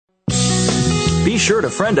Be sure to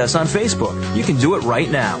friend us on Facebook. You can do it right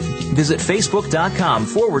now. Visit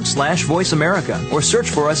facebook.com/Voice America or search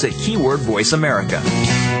for us at keyword Voice America.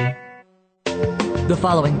 The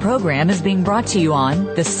following program is being brought to you on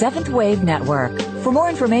the Seventh Wave Network. For more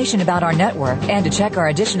information about our network and to check our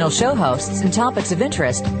additional show hosts and topics of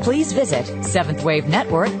interest, please visit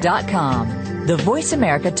seventhwavenetwork.com. The Voice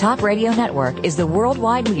America Talk Radio Network is the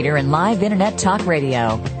worldwide leader in live Internet talk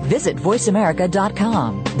radio. Visit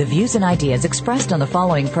voiceamerica.com. The views and ideas expressed on the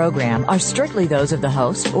following program are strictly those of the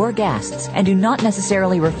host or guests and do not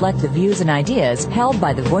necessarily reflect the views and ideas held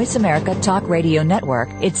by the Voice America Talk Radio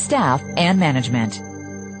Network, its staff, and management.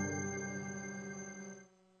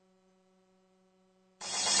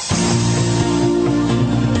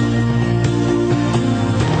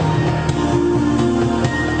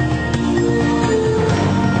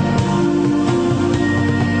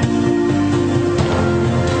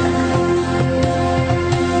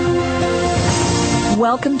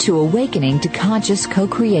 Welcome to Awakening to Conscious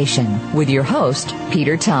Co-Creation with your host,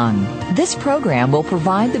 Peter Tongue. This program will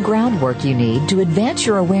provide the groundwork you need to advance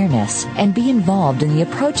your awareness and be involved in the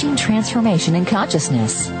approaching transformation in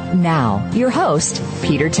consciousness. Now, your host,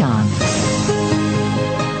 Peter Tongue.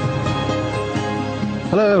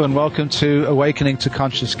 Hello and welcome to Awakening to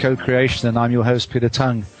Conscious Co-Creation, and I'm your host, Peter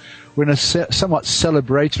Tongue. We're in a somewhat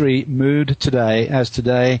celebratory mood today, as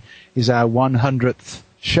today is our 100th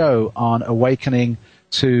show on Awakening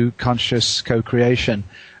to Conscious Co-Creation.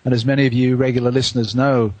 And as many of you regular listeners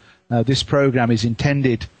know, this program is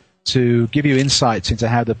intended to give you insights into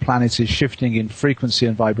how the planet is shifting in frequency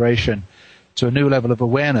and vibration to a new level of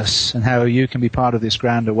awareness and how you can be part of this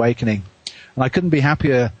grand awakening. And I couldn't be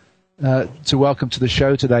happier to welcome to the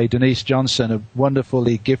show today Denise Johnson, a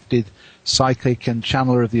wonderfully gifted psychic and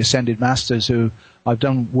channeler of the Ascended Masters who I've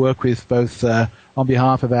done work with both on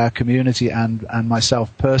behalf of our community and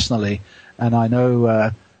myself personally. And I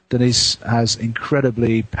know Denise has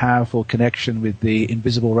incredibly powerful connection with the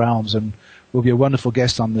invisible realms and will be a wonderful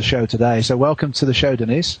guest on the show today. So welcome to the show,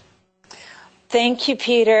 Denise. Thank you,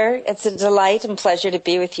 Peter. It's a delight and pleasure to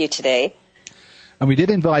be with you today. And we did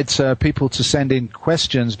invite people to send in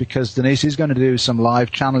questions because Denise is going to do some live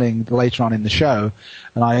channeling later on in the show.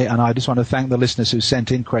 And I just want to thank the listeners who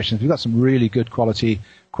sent in questions. We've got some really good quality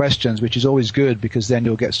questions, which is always good because then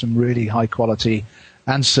you'll get some really high quality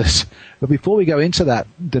answers. But before we go into that,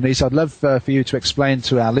 Denise, I'd love for you to explain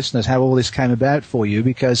to our listeners how all this came about for you,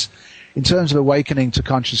 because in terms of awakening to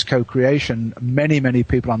conscious co-creation, many, many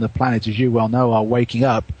people on the planet, as you well know, are waking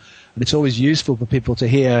up. And it's always useful for people to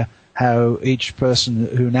hear how each person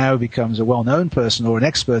who now becomes a well-known person or an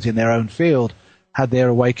expert in their own field had their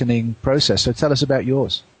awakening process. So tell us about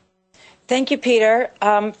yours. Thank you, Peter.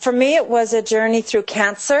 For me, it was a journey through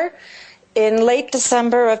cancer. In late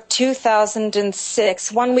December of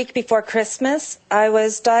 2006, 1 week before Christmas, I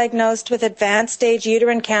was diagnosed with advanced stage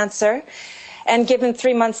uterine cancer and given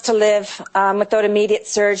 3 months to live without immediate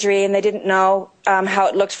surgery, and they didn't know how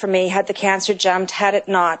it looked for me, had the cancer jumped, had it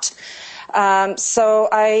not. So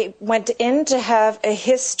I went in to have a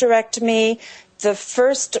hysterectomy the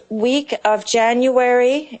first week of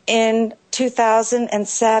January in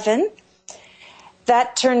 2007.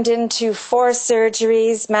 That turned into 4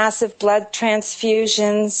 surgeries, massive blood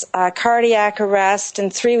transfusions, cardiac arrest,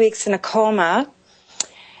 and 3 weeks in a coma.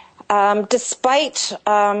 Despite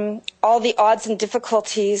all the odds and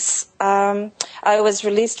difficulties, I was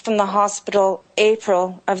released from the hospital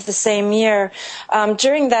April of the same year.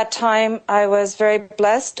 During that time, I was very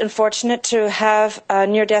blessed and fortunate to have a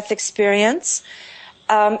near-death experience.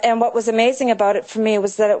 And what was amazing about it for me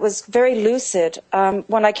was that it was very lucid.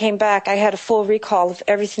 When I came back, I had a full recall of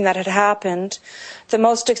everything that had happened. The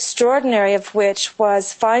most extraordinary of which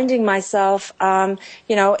was finding myself, in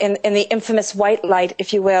the infamous white light,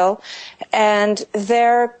 if you will, and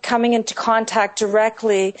there coming into contact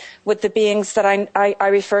directly with the beings that I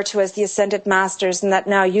refer to as the Ascended Masters, and that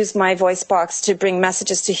now use my voice box to bring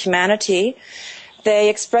messages to humanity. They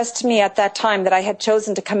expressed to me at that time that I had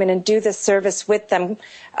chosen to come in and do this service with them.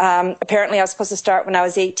 Apparently, I was supposed to start when I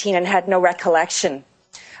was 18 and had no recollection.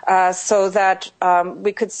 So that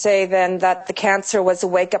we could say then that the cancer was a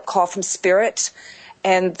wake-up call from spirit,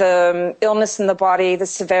 and the illness in the body, the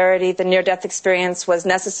severity, the near-death experience was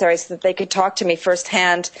necessary so that they could talk to me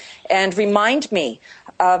firsthand and remind me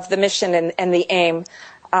of the mission and the aim.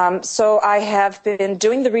 So I have been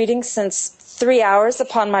doing the reading since 3 hours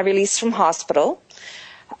upon my release from hospital.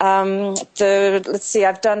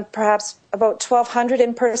 I've done perhaps about 1,200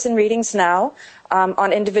 in-person readings now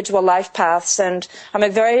on individual life paths. And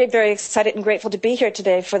I'm very, very excited and grateful to be here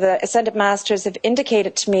today, for the Ascended Masters have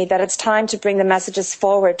indicated to me that it's time to bring the messages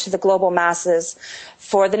forward to the global masses.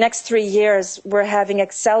 For the next 3 years, we're having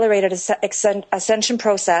accelerated ascension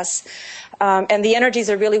process. And the energies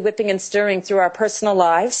are really whipping and stirring through our personal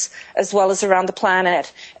lives as well as around the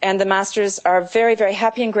planet. And the Masters are very, very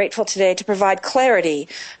happy and grateful today to provide clarity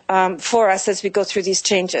for us as we go through these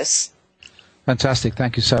changes. Fantastic.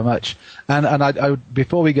 Thank you so much. And I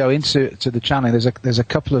before we go into the channeling, there's a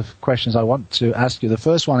couple of questions I want to ask you. The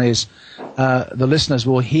first one is, the listeners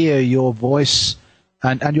will hear your voice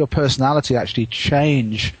and your personality actually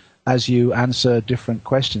change as you answer different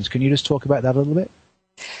questions. Can you just talk about that a little bit?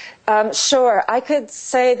 Sure. I could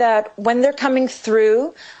say that when they're coming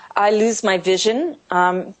through, I lose my vision.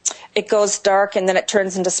 It goes dark and then it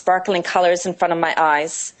turns into sparkling colors in front of my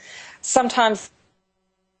eyes. Sometimes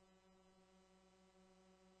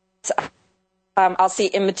I'll see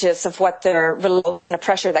images of what they're the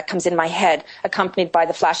pressure that comes in my head, accompanied by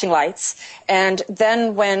the flashing lights. And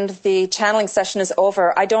then when the channeling session is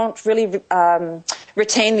over, I don't really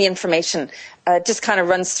retain the information. It just kind of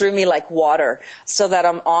runs through me like water, so that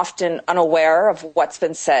I'm often unaware of what's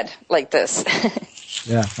been said, like this.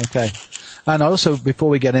 Yeah, okay. And also, before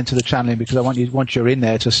we get into the channeling, because I want you in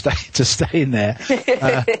there to stay in there,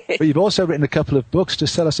 but you've also written a couple of books.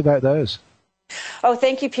 Just tell us about those. Oh,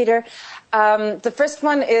 thank you, Peter. The first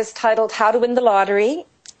one is titled How to Win the Lottery,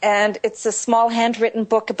 and it's a small handwritten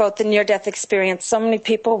book about the near-death experience. So many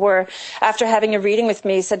people were, after having a reading with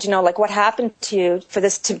me, said, like, what happened to you for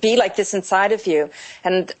this to be like this inside of you?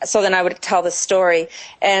 And so then I would tell the story.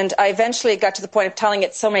 And I eventually got to the point of telling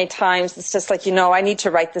it so many times, it's just like, I need to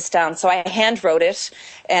write this down. So I hand wrote it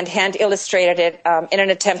and hand illustrated it in an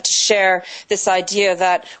attempt to share this idea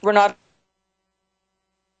that we're not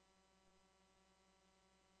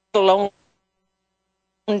alone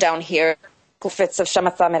down here, fits of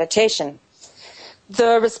shamatha meditation.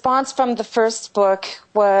 The response from the first book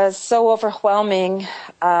was so overwhelming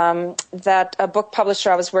that a book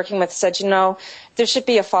publisher I was working with said, there should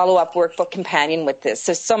be a follow-up workbook companion with this.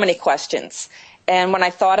 There's so many questions. And when I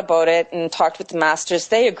thought about it and talked with the Masters,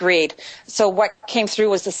 they agreed. So what came through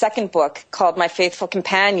was the second book called My Faithful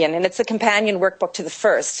Companion, and it's a companion workbook to the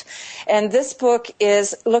first. And this book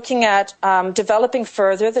is looking at developing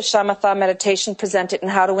further the shamatha meditation presented in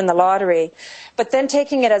How to Win the Lottery, but then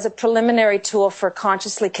taking it as a preliminary tool for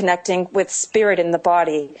consciously connecting with spirit in the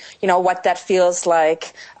body, what that feels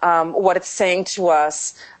like, what it's saying to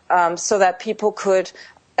us, so that people could,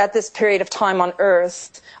 at this period of time on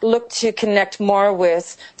Earth, look to connect more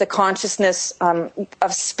with the consciousness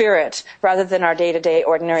of spirit rather than our day-to-day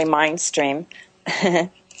ordinary mind stream.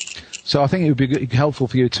 So I think it would be helpful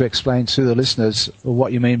for you to explain to the listeners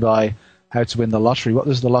what you mean by how to win the lottery. What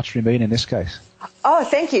does the lottery mean in this case? Oh,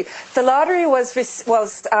 thank you. The lottery was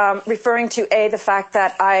referring to, the fact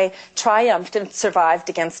that I triumphed and survived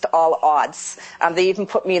against all odds. They even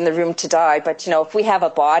put me in the room to die. But, if we have a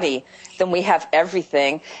body, then we have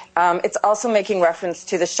everything. It's also making reference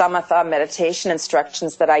to the shamatha meditation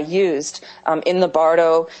instructions that I used in the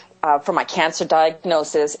Bardo for my cancer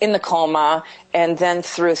diagnosis, in the coma, and then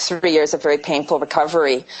through 3 years of very painful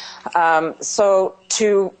recovery. So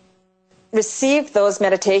to receive those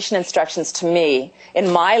meditation instructions to me in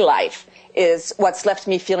my life is what's left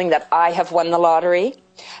me feeling that I have won the lottery.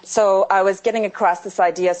 So I was getting across this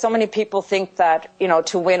idea. So many people think that,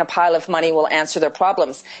 to win a pile of money will answer their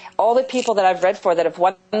problems. All the people that I've read for that have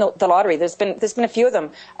won the lottery, there's been a few of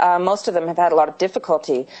them. Most of them have had a lot of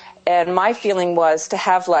difficulty. And my feeling was to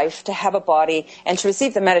have life, to have a body, and to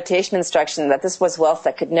receive the meditation instruction that this was wealth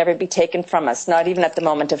that could never be taken from us, not even at the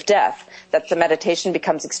moment of death, that the meditation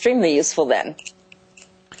becomes extremely useful then.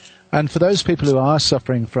 And for those people who are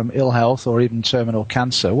suffering from ill health or even terminal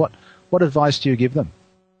cancer, what advice do you give them?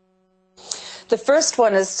 The first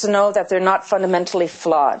one is to know that they're not fundamentally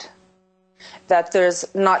flawed, that there's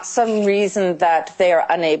not some reason that they are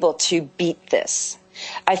unable to beat this.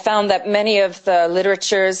 I found that many of the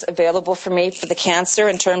literatures available for me for the cancer,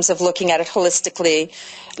 in terms of looking at it holistically,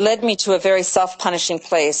 led me to a very self-punishing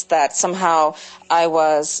place, that somehow I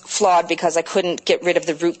was flawed because I couldn't get rid of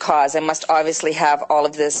the root cause. I must obviously have all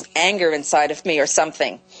of this anger inside of me or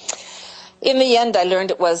something. In the end, I learned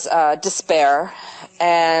it was despair,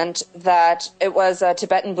 and that it was a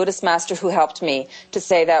Tibetan Buddhist master who helped me to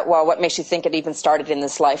say that, well, what makes you think it even started in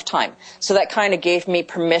this lifetime? So that kind of gave me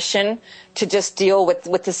permission to just deal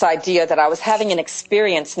with this idea that I was having an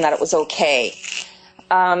experience and that it was okay.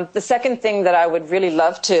 The second thing that I would really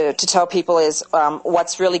love to tell people is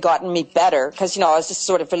what's really gotten me better, because, I was just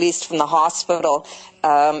sort of released from the hospital,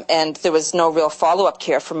 and there was no real follow-up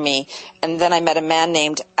care for me. And then I met a man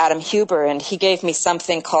named Adam Huber, and he gave me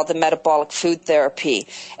something called the metabolic food therapy.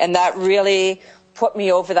 And that really put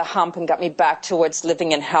me over the hump and got me back towards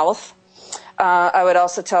living in health. I would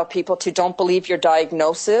also tell people to don't believe your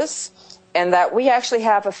diagnosis, and that we actually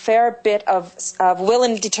have a fair bit of will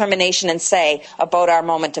and determination and say about our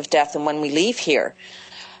moment of death and when we leave here.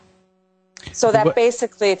 So that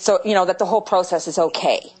basically, that the whole process is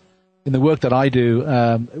okay. In the work that I do,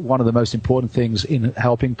 one of the most important things in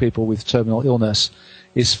helping people with terminal illness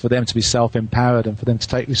is for them to be self-empowered and for them to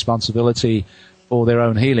take responsibility for their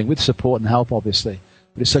own healing, with support and help, obviously.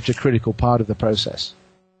 But it's such a critical part of the process.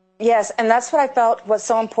 Yes, and that's what I felt was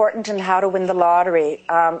so important in How to Win the Lottery.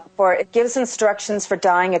 For it gives instructions for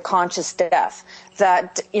dying a conscious death,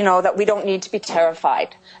 that we don't need to be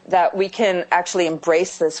terrified, that we can actually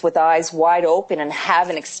embrace this with eyes wide open and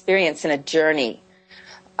have an experience in a journey.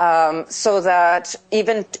 So that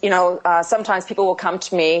even, sometimes people will come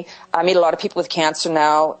to me. I meet a lot of people with cancer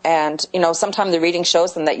now, and, sometimes the reading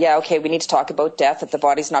shows them that, we need to talk about death, that the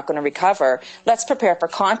body's not going to recover. Let's prepare for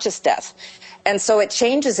conscious death. And so it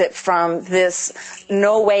changes it from this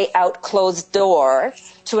no way out closed door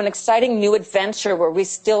to an exciting new adventure where we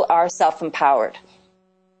still are self-empowered.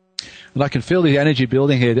 And I can feel the energy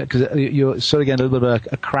building here, because you're sort of getting a little bit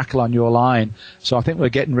of a crackle on your line. So I think we're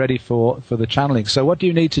getting ready for the channeling. So what do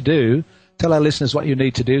you need to do? Tell our listeners what you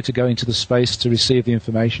need to do to go into the space to receive the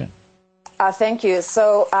information. Thank you.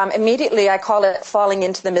 So immediately I call it falling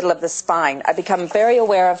into the middle of the spine. I become very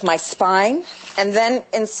aware of my spine, and then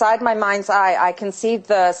inside my mind's eye, I can see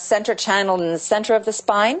the center channel in the center of the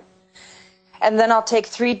spine. And then I'll take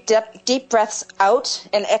 3 deep breaths out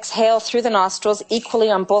and exhale through the nostrils, equally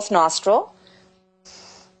on both nostrils.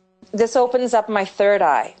 This opens up my third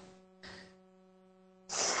eye.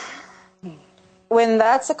 When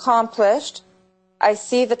that's accomplished, I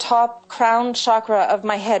see the top crown chakra of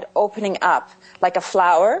my head opening up like a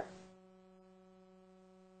flower.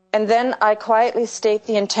 And then I quietly state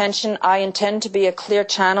the intention, I intend to be a clear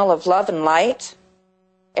channel of love and light.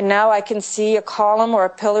 And now I can see a column or a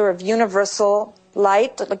pillar of universal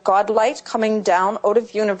light, like God light, coming down out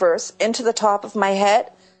of universe into the top of my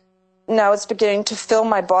head. Now it's beginning to fill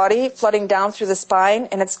my body, flooding down through the spine,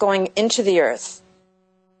 and it's going into the earth.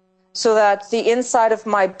 So that the inside of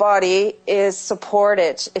my body is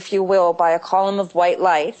supported, if you will, by a column of white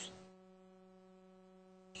light.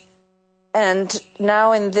 And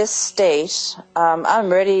now in this state, I'm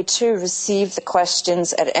ready to receive the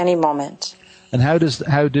questions at any moment. And how do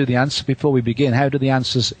the answers, before we begin, how do the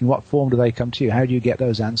answers, in what form do they come to you? How do you get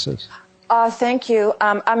those answers? Thank you.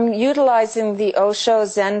 I'm utilizing the Osho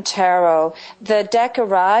Zen Tarot. The deck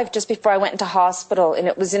arrived just before I went into hospital, and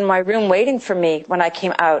it was in my room waiting for me when I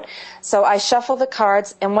came out. So I shuffle the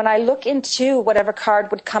cards, and when I look into whatever card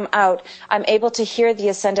would come out, I'm able to hear the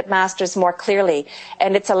Ascended Masters more clearly.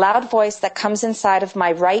 And it's a loud voice that comes inside of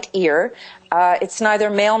my right ear. It's neither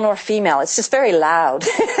male nor female. It's just very loud.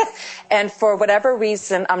 And for whatever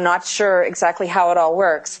reason, I'm not sure exactly how it all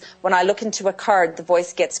works. When I look into a card, the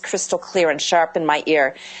voice gets crystal clear and sharp in my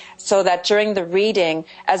ear. So that during the reading,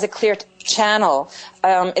 as a clear channel,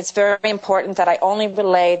 it's very important that I only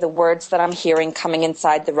relay the words that I'm hearing coming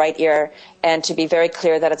inside the right ear, and to be very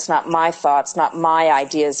clear that it's not my thoughts, not my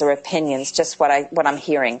ideas or opinions, just what I'm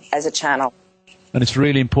hearing as a channel. And it's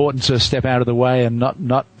really important to step out of the way and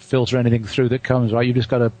not filter anything through that comes, right? You just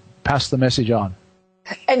got to pass the message on.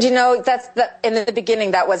 And in the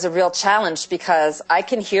beginning, that was a real challenge, because I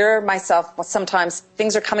can hear myself, sometimes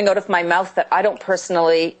things are coming out of my mouth that I don't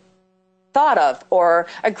personally thought of or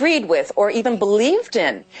agreed with or even believed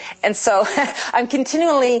in. And so I'm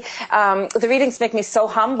continually, the readings make me so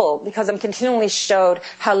humble, because I'm continually showed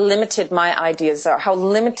how limited my ideas are, how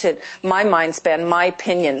limited my mind span, my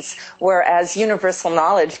opinions, whereas universal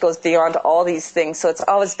knowledge goes beyond all these things. So it's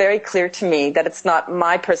always very clear to me that it's not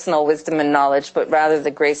my personal wisdom and knowledge, but rather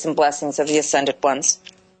the grace and blessings of the Ascended Ones.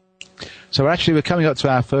 So we're coming up to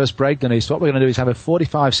our first break, Denise. What we're going to do is have a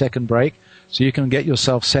 45-second break, so you can get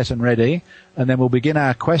yourself set and ready, and then we'll begin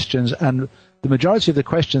our questions. And the majority of the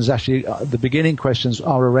questions, actually, the beginning questions,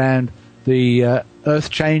 are around the earth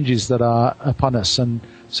changes that are upon us, and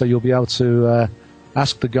so you'll be able to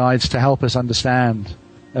ask the guides to help us understand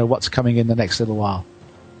what's coming in the next little while.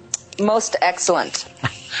 Most excellent.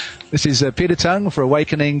 This is Peter Tung for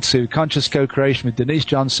Awakening to Conscious Co-Creation with Denise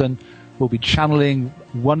Johnson. We'll be channeling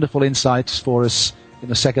wonderful insights for us in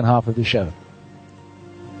the second half of the show.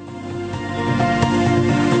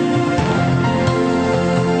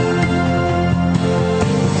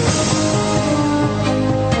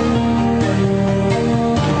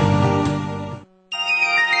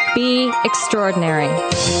 extraordinary.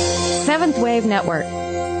 Seventh Wave Network.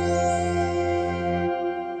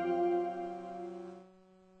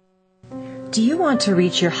 Do you want to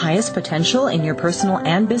reach your highest potential in your personal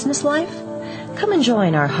and business life? Come and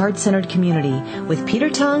join our heart-centered community with Peter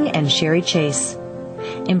Tung and Sherry Chase.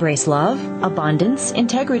 Embrace love, abundance,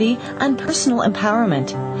 integrity, and personal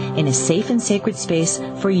empowerment in a safe and sacred space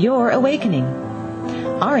for your awakening.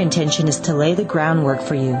 Our intention is to lay the groundwork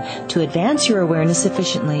for you to advance your awareness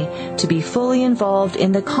sufficiently to be fully involved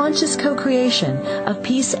in the conscious co-creation of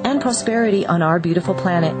peace and prosperity on our beautiful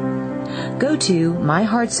planet. Go to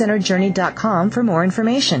myheartcenteredjourney.com for more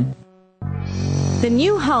information. The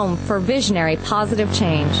new home for visionary positive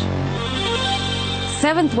change.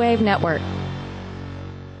 Seventh Wave Network.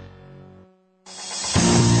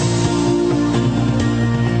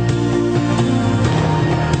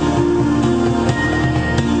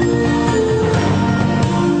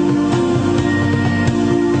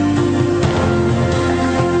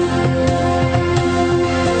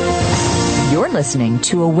 Listening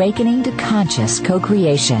to Awakening to Conscious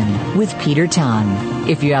Co-Creation with Peter Tung.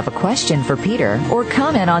 If you have a question for Peter or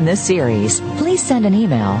comment on this series, please send an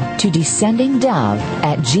email to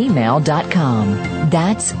descendingdove@gmail.com.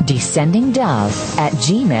 That's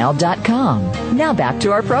descendingdove@gmail.com. Now back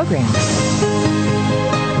to our program.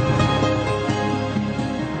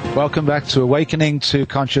 Welcome back to Awakening to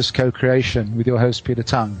Conscious Co-Creation with your host, Peter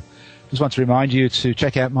Tung. Just want to remind you to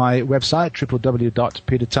check out my website,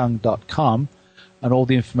 www.petertung.com. and all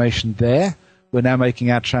the information there. We're now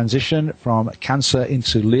making our transition from Cancer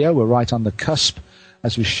into Leo. We're right on the cusp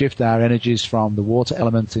as we shift our energies from the water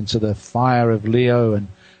element into the fire of Leo and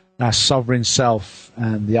our sovereign self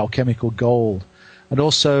and the alchemical gold. And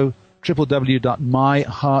also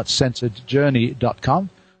www.myheartcenteredjourney.com,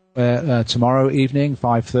 where tomorrow evening,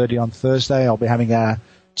 5:30 on Thursday, I'll be having our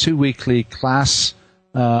 2-weekly class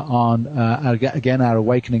on, again, our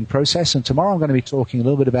awakening process. And tomorrow I'm going to be talking a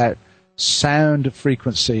little bit about sound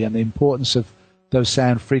frequency and the importance of those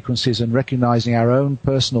sound frequencies and recognizing our own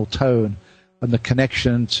personal tone and the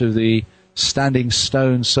connection to the standing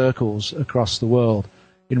stone circles across the world,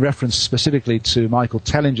 in reference specifically to Michael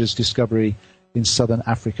Tellinger's discovery in southern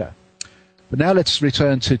Africa. But now let's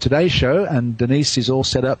return to today's show, and Denise is all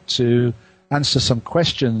set up to answer some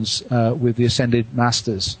questions with the Ascended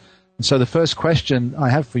Masters. And so the first question I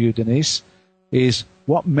have for you, Denise, is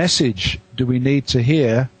what message do we need to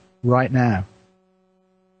hear right now?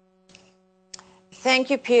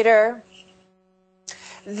 Thank you, Peter.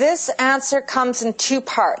 This answer comes in 2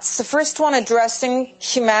 parts. The first one addressing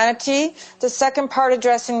humanity, the second part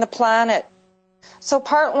addressing the planet. So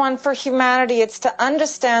part 1 for humanity, it's to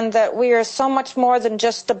understand that we are so much more than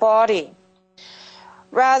just a body.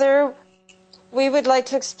 Rather, we would like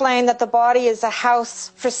to explain that the body is a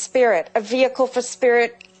house for spirit, a vehicle for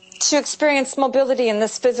spirit to experience mobility in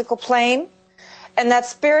this physical plane. And that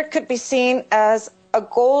spirit could be seen as a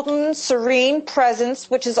golden, serene presence,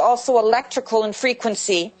 which is also electrical in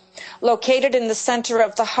frequency, located in the center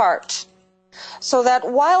of the heart. So that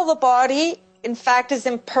while the body, in fact, is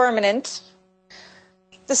impermanent,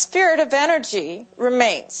 the spirit of energy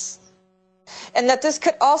remains. And that this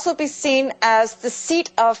could also be seen as the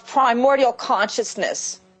seat of primordial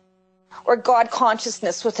consciousness, or God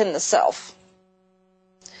consciousness within the self.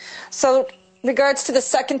 So, regards to the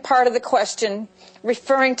second part of the question,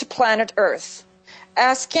 referring to planet Earth,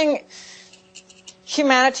 asking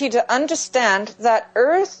humanity to understand that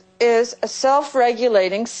Earth is a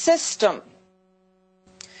self-regulating system.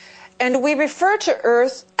 And we refer to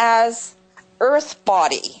Earth as Earth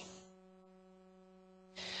body.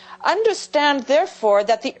 Understand, therefore,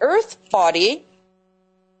 that the Earth body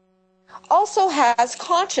also has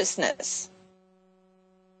consciousness.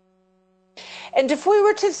 And if we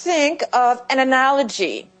were to think of an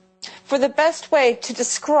analogy for the best way to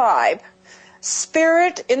describe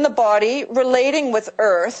spirit in the body relating with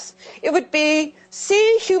Earth, it would be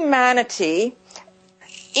see humanity,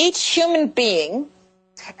 each human being,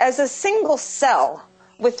 as a single cell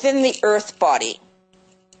within the Earth body.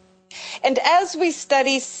 And as we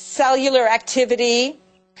study cellular activity,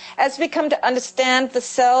 as we come to understand the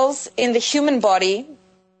cells in the human body,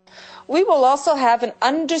 we will also have an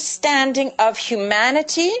understanding of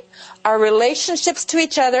humanity, our relationships to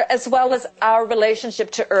each other, as well as our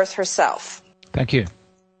relationship to Earth herself. Thank you.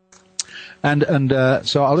 And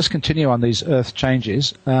so I'll just continue on these Earth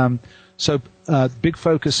changes. Big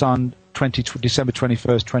focus on December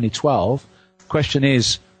 21st, 2012. Question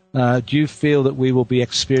is, do you feel that we will be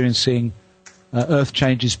experiencing Earth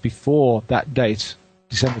changes before that date,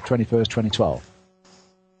 December 21st, 2012?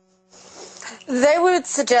 They would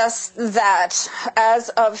suggest that as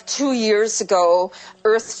of 2 years ago,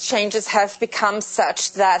 Earth's changes have become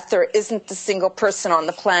such that there isn't a single person on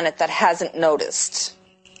the planet that hasn't noticed.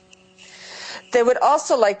 They would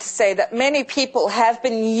also like to say that many people have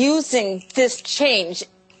been using this change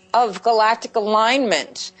of galactic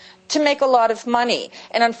alignment to make a lot of money.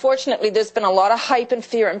 And unfortunately, there's been a lot of hype and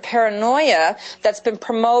fear and paranoia that's been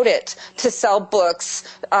promoted to sell books,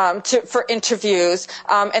 for interviews,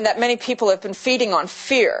 and that many people have been feeding on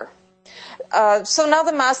fear. So now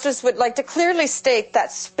the masters would like to clearly state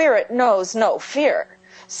that spirit knows no fear.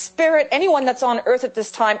 Spirit, anyone that's on Earth at this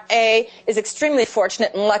time, A, is extremely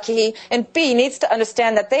fortunate and lucky, and B, needs to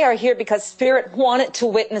understand that they are here because Spirit wanted to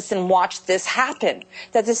witness and watch this happen.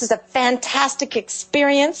 That this is a fantastic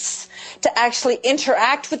experience to actually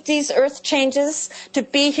interact with these Earth changes, to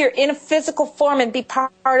be here in a physical form and be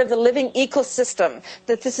part of the living ecosystem.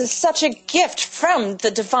 That this is such a gift from the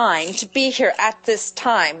divine to be here at this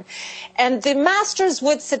time. And the masters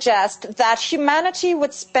would suggest that humanity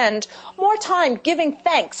would spend more time giving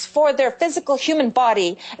thanks for their physical human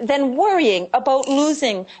body than worrying about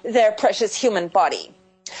losing their precious human body.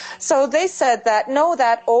 So they said that know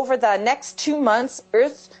that over the next 2 months,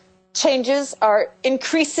 Earth changes are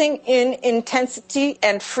increasing in intensity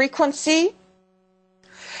and frequency,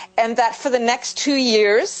 and that for the next 2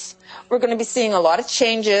 years, we're going to be seeing a lot of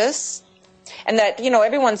changes. And that,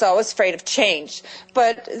 everyone's always afraid of change.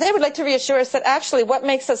 But they would like to reassure us that actually what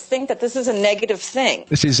makes us think that this is a negative thing.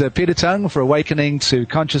 This is Peter Tung for Awakening to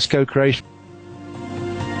Conscious Co-Creation.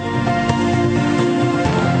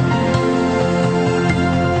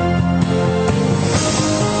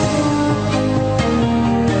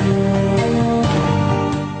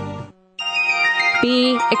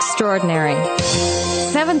 Be extraordinary.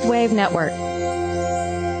 Seventh Wave Network.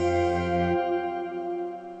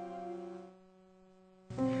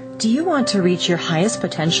 Do you want to reach your highest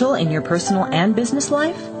potential in your personal and business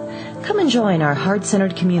life? Come and join our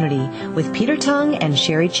heart-centered community with Peter Tung and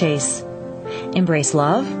Sherry Chase. Embrace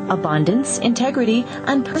love, abundance, integrity,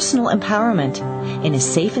 and personal empowerment in a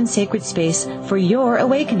safe and sacred space for your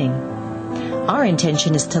awakening. Our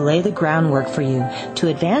intention is to lay the groundwork for you to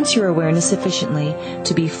advance your awareness sufficiently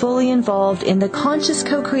to be fully involved in the conscious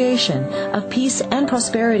co-creation of peace and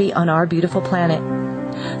prosperity on our beautiful planet.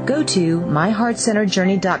 Go to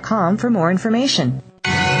myheartcenteredjourney.com for more information.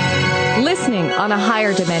 Listening on a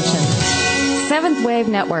higher dimension. Seventh Wave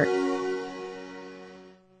Network.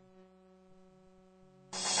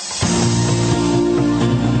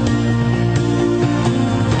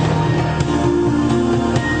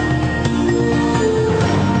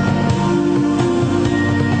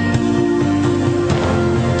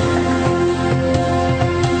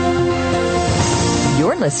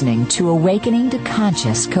 Listening to Awakening to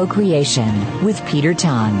Conscious Co-Creation with Peter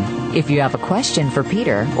Tung. If you have a question for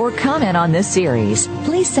Peter or comment on this series,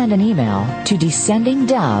 please send an email to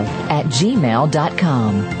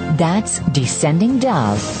descendingdove@gmail.com. That's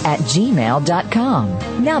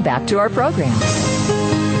descendingdove@gmail.com. Now back to our program.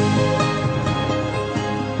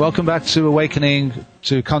 Welcome back to Awakening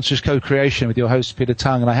to Conscious Co-Creation with your host Peter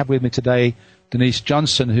Tung, and I have with me today Denise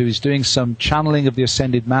Johnson, who is doing some channeling of the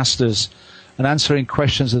Ascended Masters and answering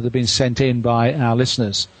questions that have been sent in by our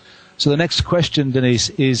listeners. So the next question, Denise,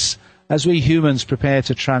 is as we humans prepare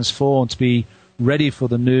to transform, to be ready for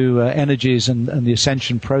the new energies and the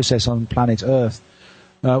ascension process on planet Earth,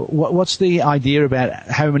 what's the idea about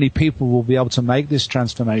how many people will be able to make this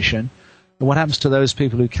transformation? And what happens to those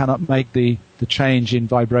people who cannot make the change in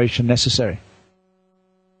vibration necessary?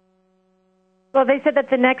 Well, they said that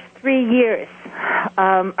the next 3 years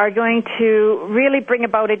are going to really bring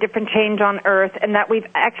about a different change on Earth, and that we've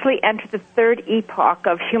actually entered the third epoch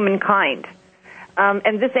of humankind.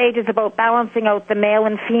 And this age is about balancing out the male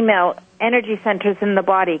and female energy centers in the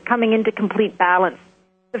body, coming into complete balance.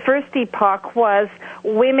 The first epoch was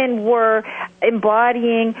women were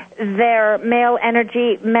embodying their male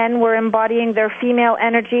energy, men were embodying their female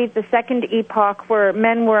energy. The second epoch where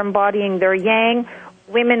men were embodying their yang,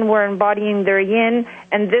 women were embodying their yin,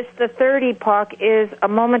 and the third epoch is a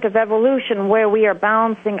moment of evolution where we are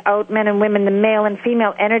balancing out men and women, the male and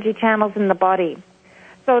female energy channels in the body.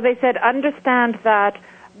 So they said, understand that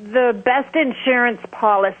the best insurance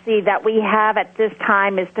policy that we have at this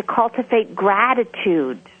time is to cultivate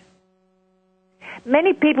gratitude.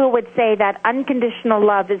 Many people would say that unconditional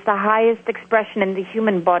love is the highest expression in the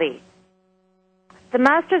human body. The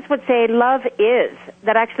masters would say love is,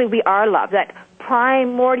 that actually we are love, that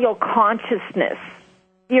primordial consciousness,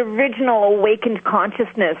 the original awakened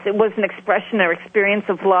consciousness, it was an expression or experience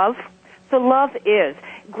of love. So love is.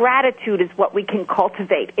 Gratitude is what we can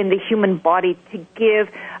cultivate in the human body to give,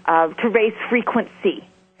 to raise frequency.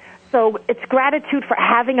 So it's gratitude for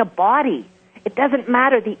having a body. It doesn't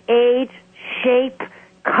matter the age, shape,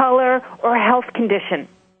 color, or health condition.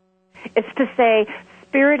 It's to say,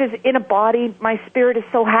 spirit is in a body. My spirit is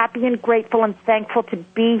so happy and grateful and thankful to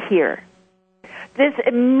be here. This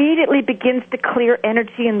immediately begins to clear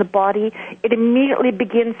energy in the body. It immediately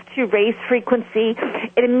begins to raise frequency.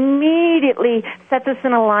 It immediately sets us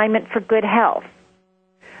in alignment for good health.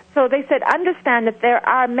 So they said, understand that there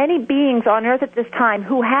are many beings on Earth at this time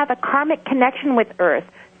who have a karmic connection with Earth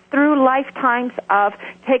through lifetimes of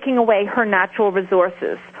taking away her natural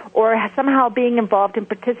resources or somehow being involved in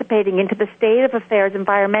participating into the state of affairs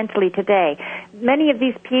environmentally today. Many of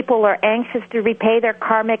these people are anxious to repay their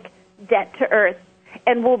karmic debt to Earth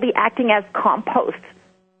and will be acting as compost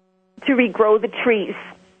to regrow the trees.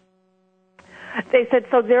 They said,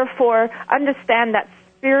 so therefore, understand that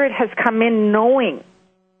spirit has come in knowing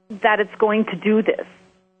that it's going to do this,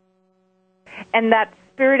 and that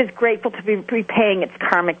spirit is grateful to be repaying its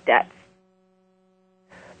karmic debts.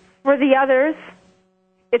 For the others,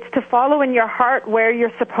 it's to follow in your heart where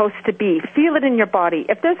you're supposed to be. Feel it in your body.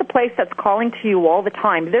 If there's a place that's calling to you all the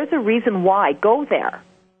time, there's a reason why. Go there.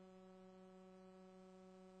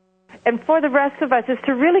 And for the rest of us is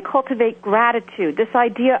to really cultivate gratitude, this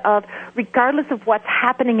idea of regardless of what's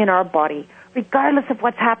happening in our body, regardless of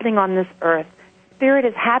what's happening on this earth, spirit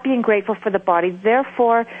is happy and grateful for the body.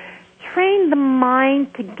 Therefore, train the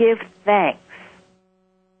mind to give thanks.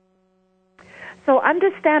 So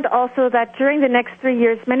understand also that during the next 3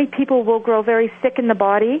 years, many people will grow very sick in the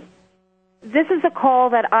body. This is a call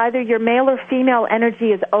that either your male or female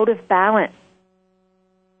energy is out of balance.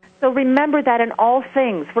 So remember that in all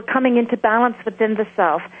things, we're coming into balance within the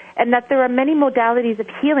self, and that there are many modalities of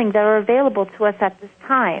healing that are available to us at this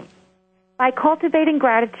time. By cultivating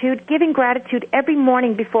gratitude, giving gratitude every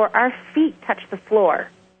morning before our feet touch the floor,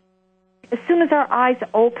 as soon as our eyes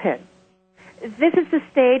open, this is the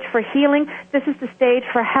stage for healing, this is the stage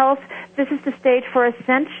for health, this is the stage for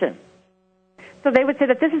ascension. So they would say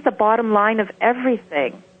that this is the bottom line of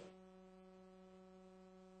everything.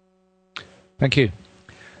 Thank you.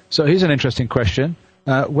 So here's an interesting question.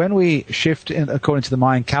 When we shift, according to the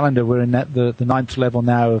Mayan calendar, we're in the ninth level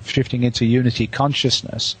now of shifting into unity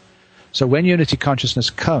consciousness. So when unity consciousness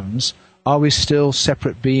comes, are we still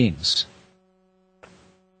separate beings?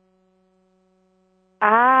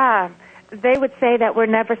 They would say that we're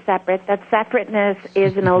never separate, that separateness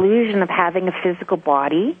is an illusion of having a physical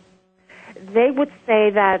body. They would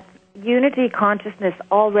say that unity consciousness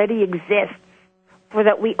already exists, for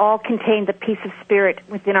that we all contain the piece of spirit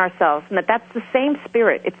within ourselves, and that that's the same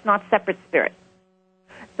spirit. It's not separate spirit.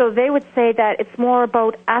 So they would say that it's more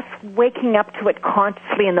about us waking up to it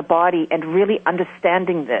consciously in the body and really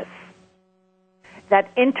understanding this. That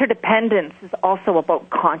interdependence is also about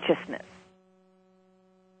consciousness.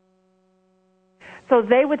 So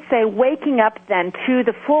they would say waking up then to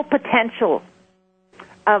the full potential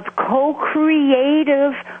of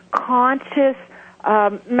co-creative, conscious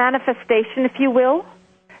manifestation, if you will,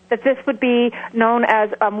 that this would be known as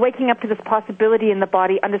waking up to this possibility in the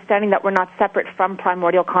body, understanding that we're not separate from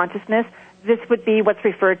primordial consciousness. This would be what's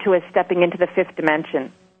referred to as stepping into the fifth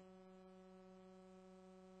dimension.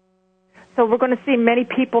 So we're going to see many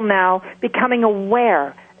people now becoming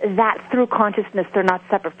aware that through consciousness they're not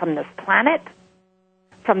separate from this planet,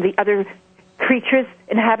 from the other creatures,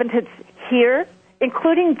 inhabitants here,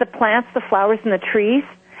 including the plants, the flowers, and the trees,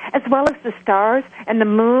 as well as the stars and the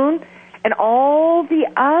moon and all the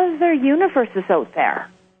other universes out there.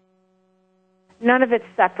 None of it's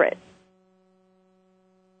separate.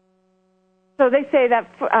 So they say that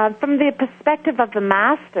from the perspective of the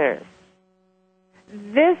masters,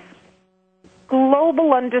 this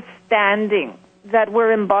global understanding that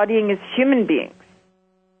we're embodying as human beings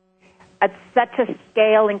at such a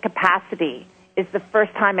scale and capacity is the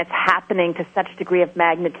first time it's happening to such degree of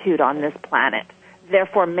magnitude on this planet.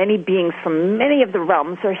 Therefore, many beings from many of the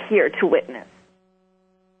realms are here to witness.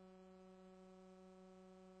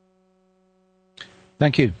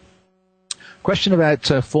 Thank you. Question about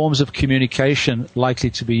forms of communication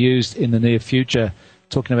likely to be used in the near future,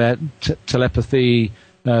 talking about telepathy,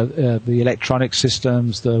 the electronic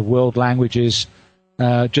systems, the world languages,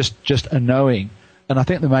 just a knowing. And I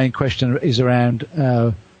think the main question is around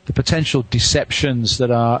the potential deceptions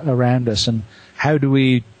that are around us, and how do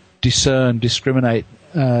we discriminate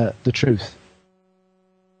the truth?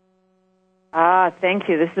 Thank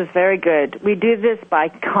you. This is very good. We do this by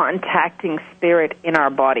contacting spirit in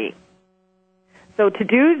our body. So to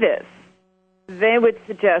do this, they would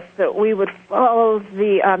suggest that we would follow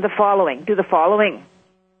the following, do the following.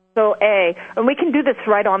 So A, and we can do this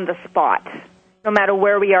right on the spot, no matter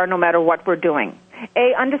where we are, no matter what we're doing.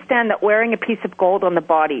 A, understand that wearing a piece of gold on the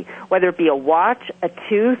body, whether it be a watch, a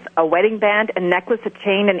tooth, a wedding band, a necklace, a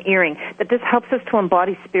chain, an earring, that this helps us to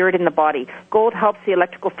embody spirit in the body. Gold helps the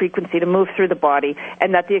electrical frequency to move through the body,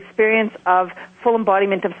 and that the experience of full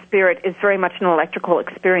embodiment of spirit is very much an electrical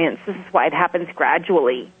experience. This is why it happens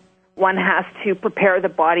gradually. One has to prepare the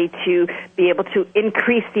body to be able to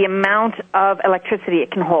increase the amount of electricity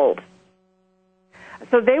it can hold.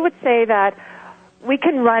 So they would say that we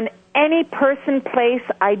can run any person, place,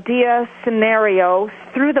 idea, scenario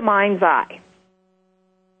through the mind's eye.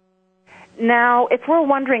 Now, if we're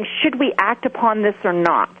wondering, should we act upon this or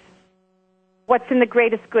not? What's in the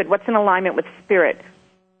greatest good? What's in alignment with spirit?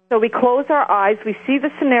 So we close our eyes, we see the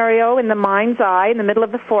scenario in the mind's eye, in the middle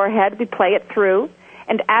of the forehead, we play it through,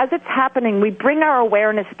 and as it's happening, we bring our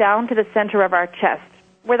awareness down to the center of our chest,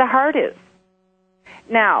 where the heart is.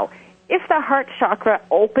 Now, if the heart chakra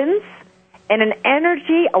opens, and an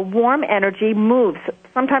energy, a warm energy, moves.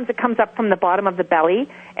 Sometimes it comes up from the bottom of the belly,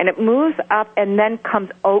 and it moves up and then comes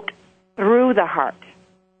out through the heart.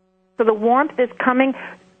 So the warmth is coming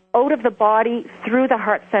out of the body through the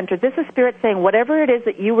heart center. This is spirit saying, whatever it is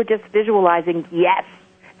that you were just visualizing, yes,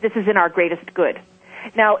 this is in our greatest good.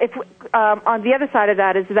 Now, if on the other side of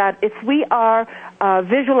that is that if we are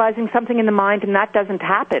visualizing something in the mind and that doesn't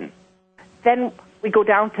happen, then we go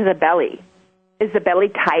down to the belly. Is the belly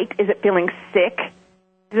tight? Is it feeling sick?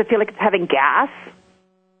 Does it feel like it's having gas?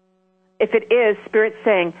 If it is, Spirit's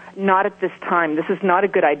saying, not at this time. This is not a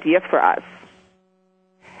good idea for us.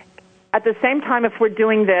 At the same time, if we're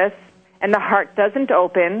doing this and the heart doesn't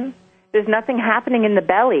open, there's nothing happening in the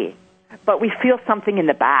belly, but we feel something in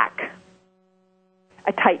the back,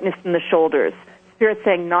 a tightness in the shoulders. Spirit's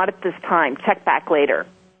saying, not at this time. Check back later.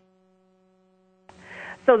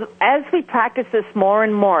 So as we practice this more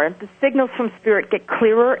and more, the signals from Spirit get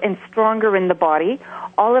clearer and stronger in the body.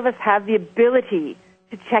 All of us have the ability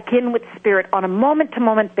to check in with Spirit on a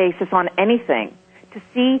moment-to-moment basis on anything, to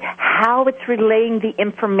see how it's relaying the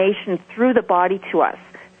information through the body to us.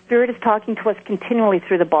 Spirit is talking to us continually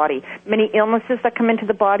through the body. Many illnesses that come into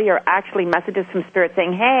the body are actually messages from Spirit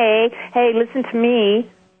saying, hey, listen to me.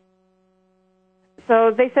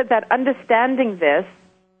 So they said that understanding this,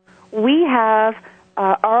 we have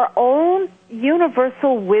our own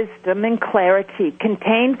universal wisdom and clarity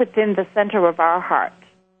contained within the center of our heart.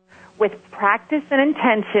 With practice and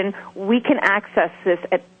intention, we can access this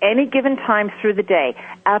at any given time through the day.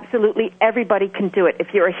 Absolutely everybody can do it. If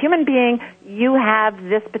you're a human being, you have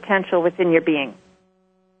this potential within your being.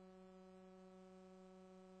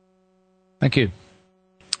 Thank you.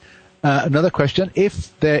 Another question.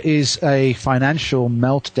 If there is a financial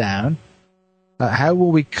meltdown, how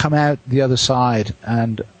will we come out the other side,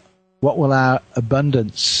 and what will our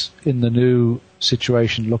abundance in the new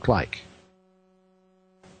situation look like?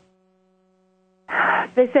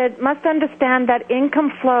 They said, must understand that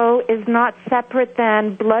income flow is not separate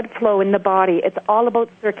than blood flow in the body. It's all about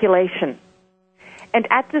circulation. And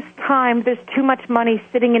at this time, there's too much money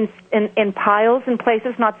sitting in piles and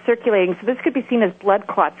places not circulating. So this could be seen as blood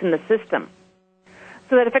clots in the system.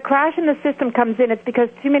 So that if a crash in the system comes in, it's because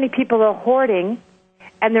too many people are hoarding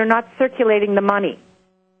and they're not circulating the money.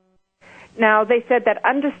 Now, they said that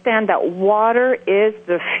understand that water is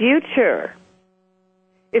the future.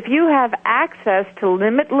 If you have access to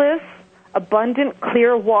limitless, abundant,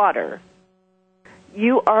 clear water,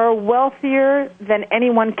 you are wealthier than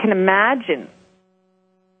anyone can imagine.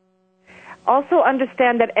 Also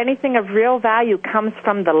understand that anything of real value comes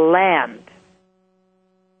from the land.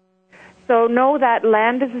 So know that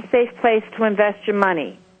land is a safe place to invest your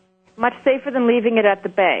money, much safer than leaving it at the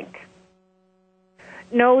bank.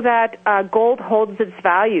 Know that gold holds its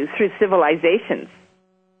value through civilizations,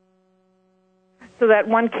 so that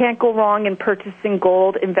one can't go wrong in purchasing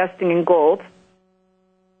gold, investing in gold.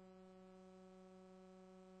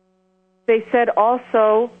 They said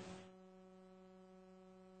also,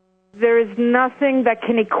 there is nothing that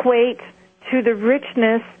can equate to the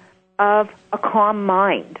richness of a calm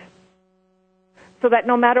mind. So that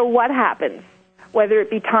no matter what happens, whether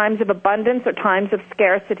it be times of abundance or times of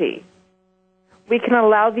scarcity, we can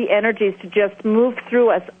allow the energies to just move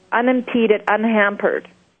through us unimpeded, unhampered.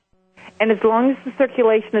 And as long as the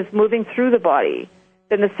circulation is moving through the body,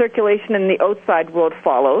 then the circulation in the outside world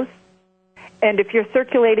follows. And if you're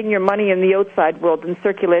circulating your money in the outside world, then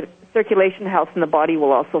circulation health in the body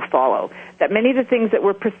will also follow. That many of the things that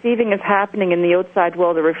we're perceiving as happening in the outside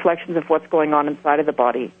world are reflections of what's going on inside of the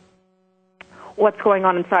body. what's going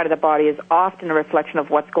on inside of the body is often a reflection of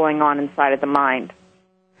what's going on inside of the mind.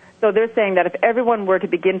 So they're saying that if everyone were to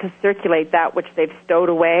begin to circulate that which they've stowed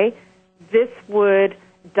away, this would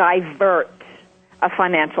divert a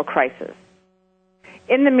financial crisis.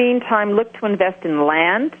 In the meantime, look to invest in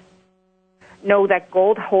land. Know that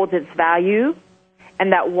gold holds its value,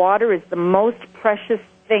 and that water is the most precious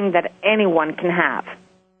thing that anyone can have.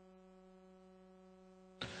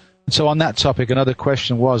 So on that topic, another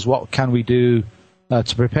question was, what can we do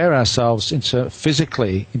to prepare ourselves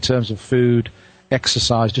physically in terms of food,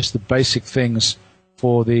 exercise, just the basic things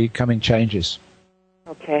for the coming changes?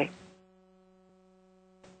 Okay.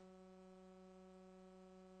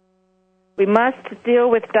 We must deal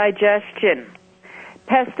with digestion.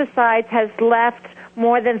 Pesticides has left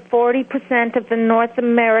more than 40% of the North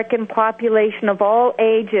American population of all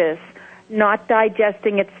ages not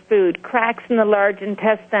digesting its food. Cracks in the large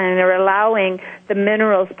intestine are allowing the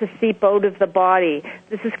minerals to seep out of the body.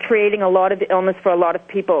 This is creating a lot of illness for a lot of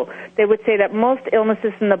people. They would say that most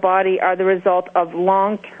illnesses in the body are the result of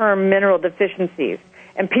long-term mineral deficiencies.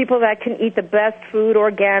 And people that can eat the best food,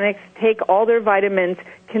 organics, take all their vitamins,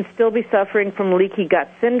 can still be suffering from leaky gut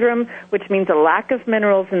syndrome, which means a lack of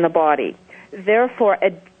minerals in the body. Therefore,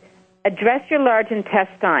 address your large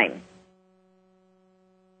intestine.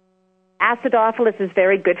 Acidophilus is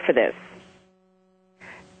very good for this.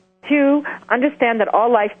 2, understand that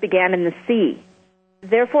all life began in the sea.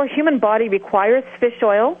 Therefore, human body requires fish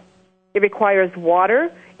oil, it requires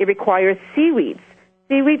water, it requires seaweeds.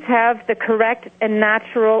 Seaweeds have the correct and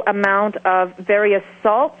natural amount of various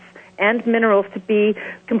salts and minerals to be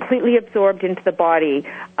completely absorbed into the body.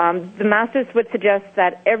 The masters would suggest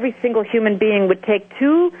that every single human being would take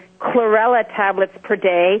 2 chlorella tablets per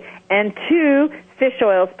day and 2 fish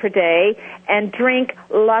oils per day and drink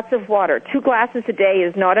lots of water. 2 glasses a day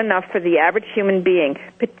is not enough for the average human being.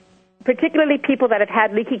 Particularly people that have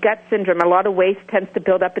had leaky gut syndrome, a lot of waste tends to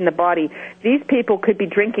build up in the body. These people could be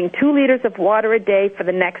drinking 2 liters of water a day for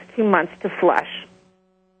the next 2 months to flush.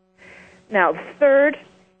 Now, third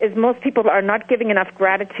is most people are not giving enough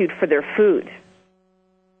gratitude for their food.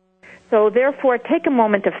 So therefore, take a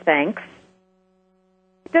moment of thanks.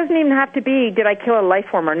 It doesn't even have to be, did I kill a life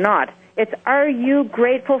form or not? It's, are you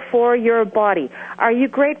grateful for your body? Are you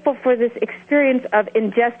grateful for this experience of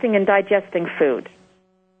ingesting and digesting food?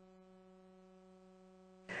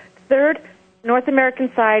 Third, North American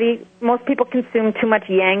society, most people consume too much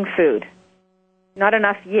yang food, not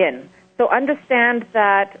enough yin. So understand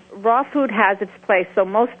that raw food has its place. So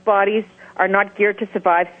most bodies are not geared to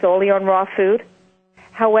survive solely on raw food.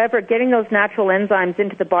 However, getting those natural enzymes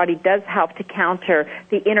into the body does help to counter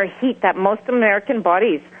the inner heat that most North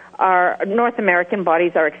American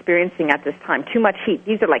bodies are experiencing at this time. Too much heat.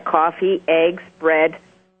 These are like coffee, eggs, bread,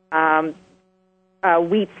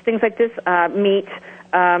 wheats, things like this, meat.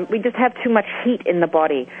 We just have too much heat in the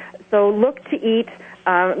body. So look to eat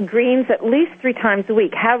greens at least 3 times a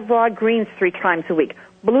week. Have raw greens 3 times a week.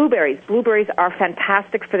 Blueberries. Blueberries are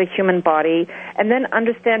fantastic for the human body. And then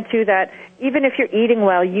understand, too, that even if you're eating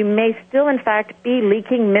well, you may still, in fact, be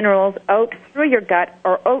leaking minerals out through your gut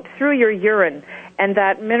or out through your urine. And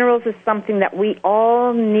that minerals is something that we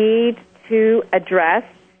all need to address.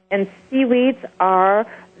 And seaweeds are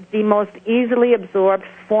the most easily absorbed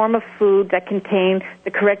form of food that contain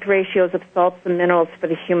the correct ratios of salts and minerals for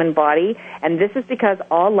the human body. And this is because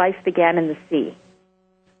all life began in the sea.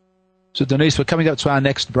 So, Denise, we're coming up to our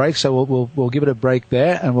next break, so we'll give it a break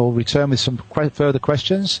there, and we'll return with some further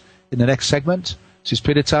questions in the next segment. This is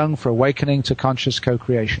Peter Tung for Awakening to Conscious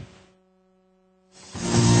Co-Creation.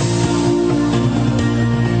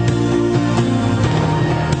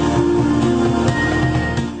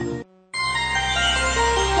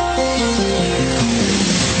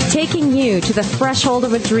 Taking you to the threshold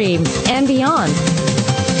of a dream and beyond.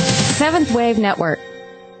 Seventh Wave Network.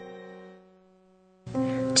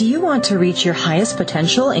 Do you want to reach your highest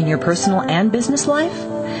potential in your personal and business life?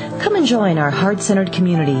 Come and join our heart-centered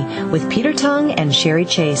community with Peter Tung and Sherry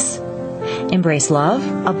Chase. Embrace love,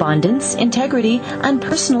 abundance, integrity, and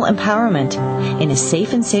personal empowerment in a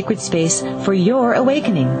safe and sacred space for your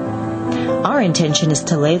awakening. Our intention is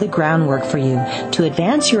to lay the groundwork for you to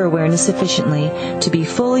advance your awareness sufficiently to be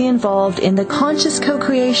fully involved in the conscious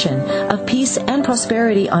co-creation of peace and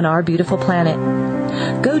prosperity on our beautiful planet.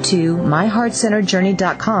 Go to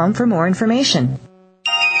myheartcenteredjourney.com for more information.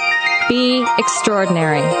 Be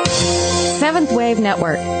extraordinary. Seventh Wave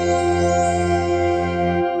Network.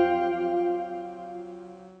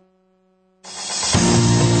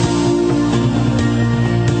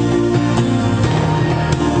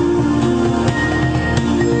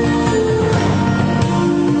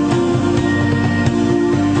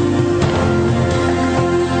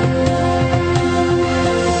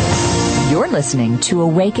 listening to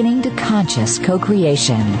Awakening to Conscious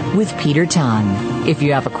Co-Creation with Peter Tongue. If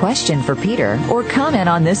you have a question for Peter or comment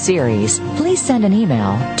on this series, please send an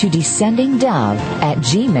email to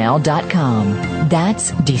descendingdove@gmail.com.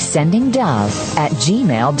 That's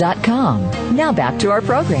descendingdove@gmail.com. Now back to our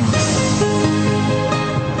program.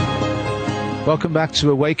 Welcome back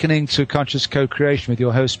to Awakening to Conscious Co-Creation with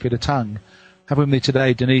your host, Peter Tongue. I have with me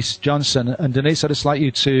today Denise Johnson. And Denise, I'd just like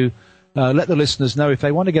you to let the listeners know if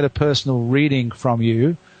they want to get a personal reading from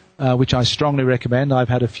you, which I strongly recommend. I've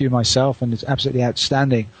had a few myself, and it's absolutely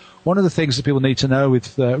outstanding. One of the things that people need to know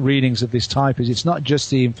with readings of this type is it's not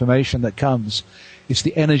just the information that comes, it's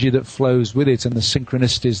the energy that flows with it and the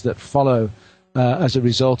synchronicities that follow as a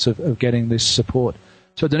result of getting this support.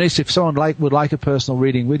 So, Denise, if someone would like a personal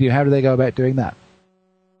reading with you, how do they go about doing that?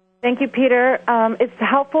 Thank you, Peter. It's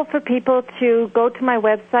helpful for people to go to my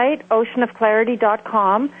website,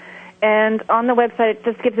 oceanofclarity.com, and on the website it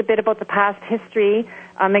just gives a bit about the past history,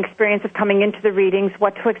 experience of coming into the readings,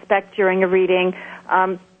 what to expect during a reading.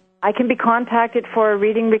 I can be contacted for a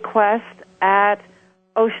reading request at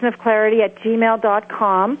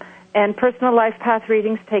oceanofclarity@gmail.com, and personal life path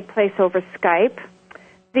readings take place over Skype.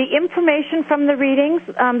 The information from the readings,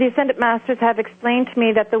 the Ascended Masters have explained to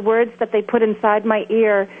me that the words that they put inside my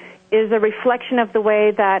ear is a reflection of the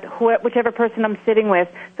way that whichever person I'm sitting with,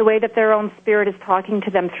 the way that their own spirit is talking to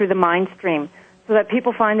them through the mind stream, so that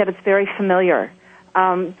people find that it's very familiar.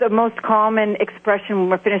 The most common expression when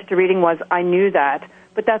we're finished a reading was, "I knew that,"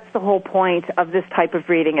 but that's the whole point of this type of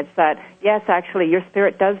reading. It's that, yes, actually, your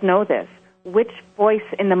spirit does know this. Which voice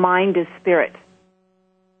in the mind is spirit?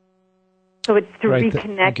 So it's to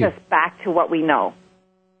reconnect us back to what we know.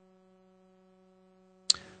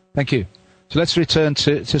 Thank you. So let's return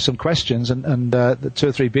to some questions and the two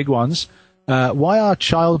or three big ones. Why are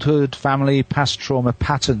childhood, family, past trauma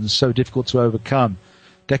patterns so difficult to overcome?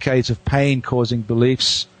 Decades of pain causing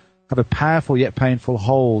beliefs have a powerful yet painful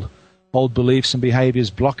hold. Old beliefs and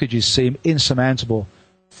behaviors, blockages seem insurmountable.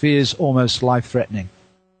 Fears almost life-threatening.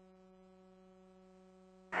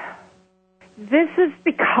 This is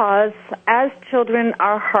because, as children,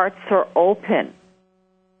 our hearts are open.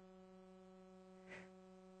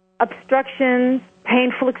 Obstructions,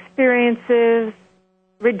 painful experiences,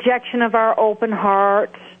 rejection of our open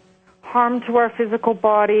heart, harm to our physical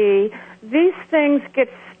body, these things get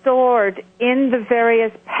stored in the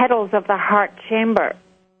various petals of the heart chamber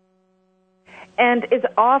and is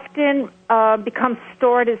often becomes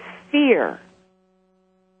stored as fear.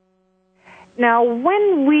 Now,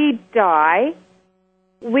 when we die,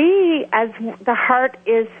 as the heart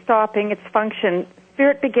is stopping its function,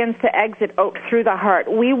 spirit begins to exit out through the heart.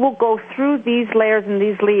 We will go through these layers and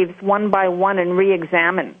these leaves one by one and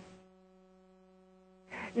re-examine.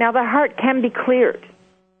 Now, the heart can be cleared.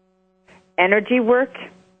 Energy work,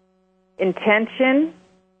 intention,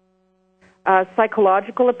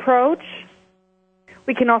 psychological approach.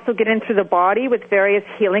 We can also get in through the body with various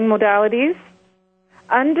healing modalities.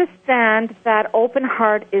 Understand that open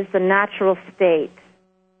heart is the natural state.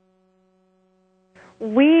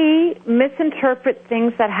 We misinterpret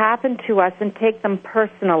things that happen to us and take them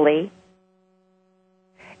personally.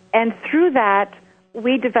 And through that,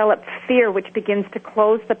 we develop fear, which begins to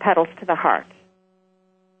close the petals to the heart.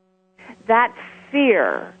 That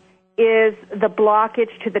fear is the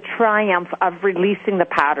blockage to the triumph of releasing the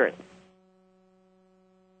patterns.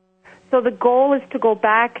 So the goal is to go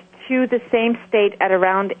back to the same state at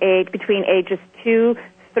around between ages 2,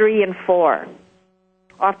 3, and 4.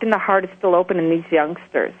 Often the heart is still open in these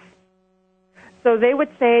youngsters. So they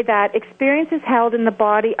would say that experiences held in the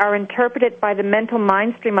body are interpreted by the mental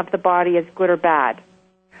mind stream of the body as good or bad.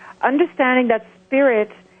 Understanding that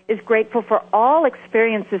spirit is grateful for all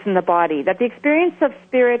experiences in the body, that the experience of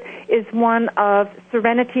spirit is one of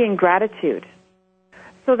serenity and gratitude.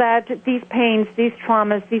 So that these pains, these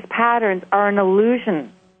traumas, these patterns are an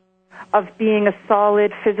illusion of being a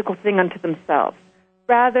solid physical thing unto themselves.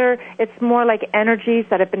 Rather, it's more like energies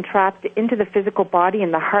that have been trapped into the physical body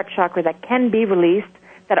and the heart chakra that can be released,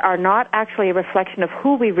 that are not actually a reflection of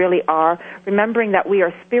who we really are, remembering that we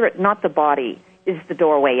are spirit, not the body, is the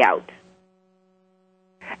doorway out.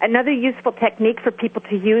 Another useful technique for people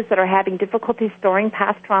to use that are having difficulty storing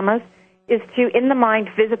past traumas is to, in the mind,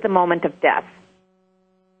 visit the moment of death.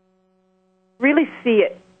 Really see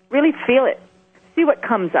it, really feel it, see what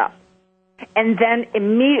comes up, and then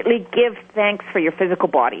immediately give thanks for your physical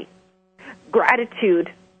body. Gratitude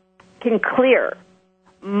can clear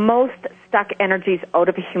most stuck energies out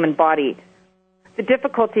of a human body. The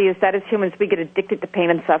difficulty is that as humans, we get addicted to pain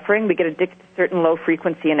and suffering. We get addicted to certain low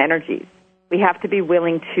frequency and energies. We have to be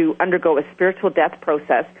willing to undergo a spiritual death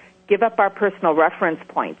process, give up our personal reference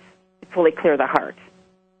points, fully clear the heart.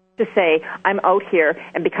 To say, I'm out here,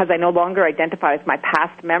 and because I no longer identify with my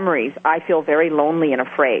past memories, I feel very lonely and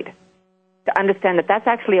afraid. To understand that that's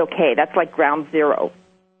actually okay. That's like ground zero.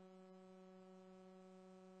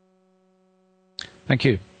 Thank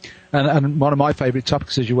you. And one of my favorite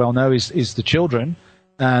topics, as you well know, is the children.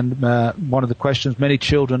 And one of the questions, many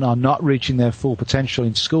children are not reaching their full potential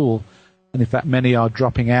in school. And in fact, many are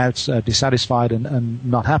dropping out, dissatisfied and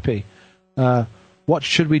not happy. What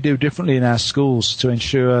should we do differently in our schools to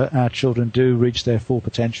ensure our children do reach their full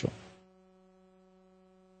potential?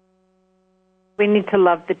 We need to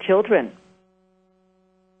love the children.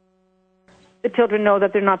 The children know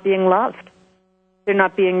that they're not being loved. They're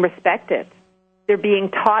not being respected. They're being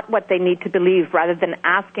taught what they need to believe rather than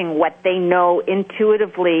asking what they know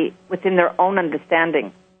intuitively within their own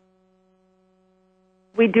understanding.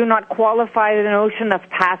 We do not qualify the notion of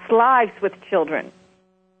past lives with children.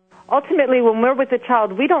 Ultimately, when we're with a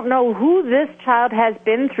child, we don't know who this child has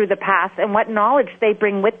been through the past and what knowledge they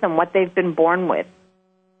bring with them, what they've been born with.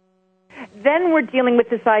 Then we're dealing with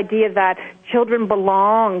this idea that children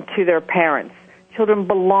belong to their parents. Children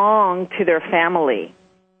belong to their family.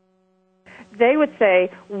 They would say,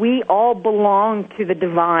 we all belong to the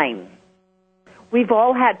divine. We've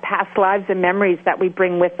all had past lives and memories that we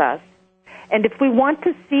bring with us. And if we want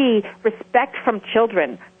to see respect from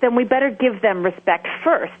children, then we better give them respect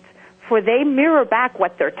first, for they mirror back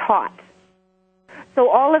what they're taught. So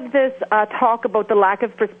all of this talk about the lack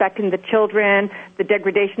of respect in the children, the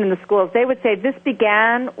degradation in the schools, they would say this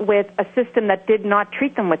began with a system that did not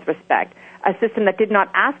treat them with respect, a system that did not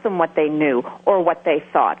ask them what they knew or what they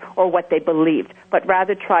thought or what they believed, but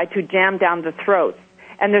rather tried to jam down the throats.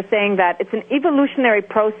 And they're saying that it's an evolutionary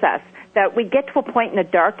process, that we get to a point in a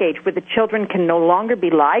dark age where the children can no longer be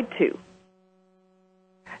lied to.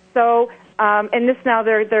 So, in this now,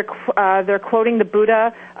 they're quoting the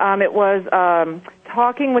Buddha. It was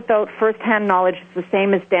talking without first-hand knowledge is the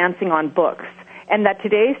same as dancing on books, and that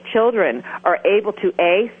today's children are able to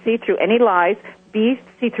A, see through any lies, B,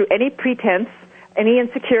 see through any pretense, any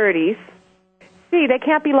insecurities. C, they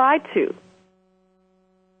can't be lied to.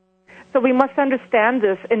 So we must understand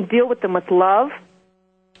this and deal with them with love,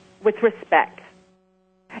 with respect.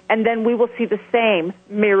 And then we will see the same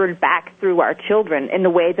mirrored back through our children in the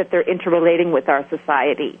way that they're interrelating with our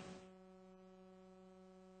society.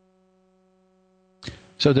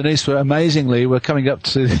 So, Denise, amazingly, we're coming up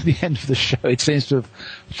to the end of the show. It seems to have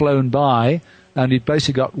flown by, and you've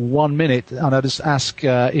basically got 1 minute. And I'll just ask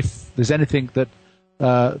if there's anything that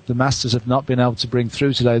the Masters have not been able to bring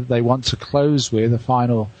through today that they want to close with, a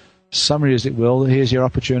final summary, as it will. Here's your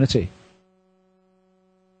opportunity.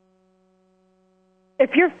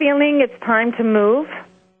 If you're feeling it's time to move,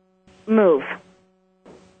 move.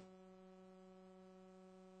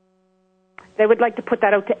 They would like to put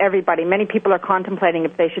that out to everybody. Many people are contemplating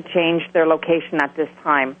if they should change their location at this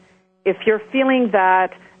time. If you're feeling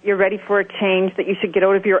that you're ready for a change, that you should get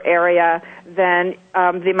out of your area, then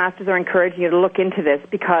the Masters are encouraging you to look into this,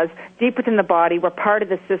 because deep within the body, we're part of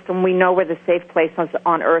the system. We know where the safe places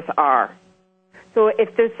on Earth are. So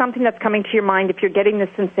if there's something that's coming to your mind, if you're getting this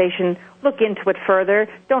sensation, look into it further.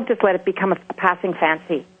 Don't just let it become a passing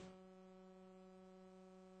fancy.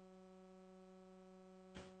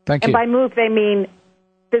 Thank you. And by move, they mean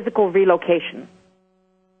physical relocation.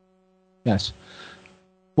 Yes.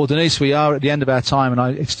 Well, Denise, we are at the end of our time,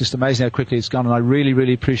 and it's just amazing how quickly it's gone, and I really,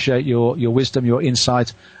 really appreciate your wisdom, your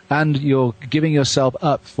insight, and your giving yourself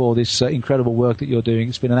up for this incredible work that you're doing.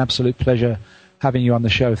 It's been an absolute pleasure having you on the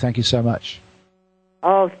show. Thank you so much.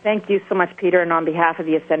 Oh, thank you so much, Peter, and on behalf of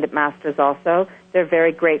the Ascended Masters also. They're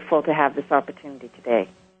very grateful to have this opportunity today.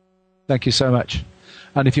 Thank you so much.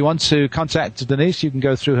 And if you want to contact Denise, you can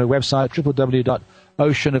go through her website,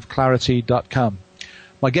 www.oceanofclarity.com.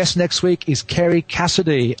 My guest next week is Kerry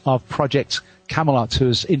Cassidy of Project Camelot, who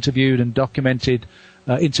has interviewed and documented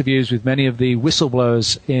interviews with many of the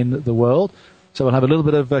whistleblowers in the world. So we'll have a little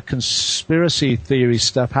bit of conspiracy theory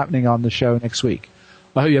stuff happening on the show next week.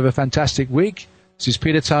 I hope you have a fantastic week. This is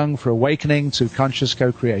Peter Tung for Awakening to Conscious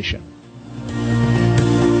Co-Creation.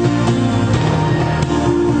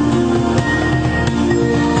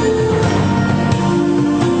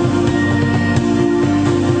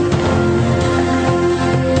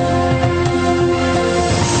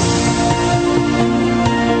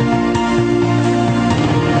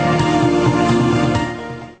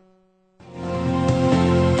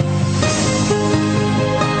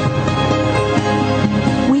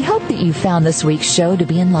 found this week's show to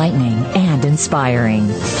be enlightening and inspiring.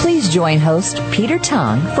 Please join host Peter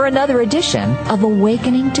Tongue for another edition of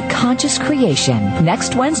Awakening to Conscious Creation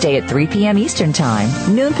next Wednesday at 3 p.m. Eastern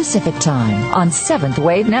Time, noon Pacific Time on Seventh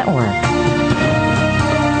Wave Network.